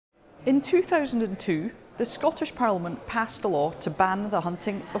In 2002, the Scottish Parliament passed a law to ban the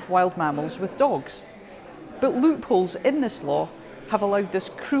hunting of wild mammals with dogs. But loopholes in this law have allowed this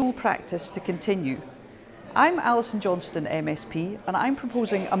cruel practice to continue. I'm Alison Johnston MSP, and I'm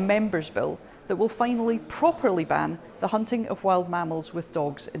proposing a members' bill that will finally properly ban the hunting of wild mammals with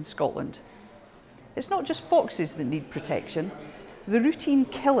dogs in Scotland. It's not just foxes that need protection. The routine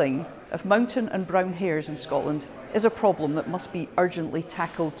killing of mountain and brown hares in Scotland is a problem that must be urgently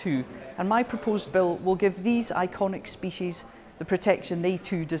tackled too, and my proposed bill will give these iconic species the protection they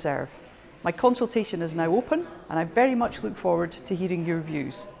too deserve. My consultation is now open, and I very much look forward to hearing your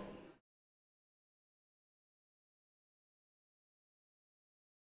views.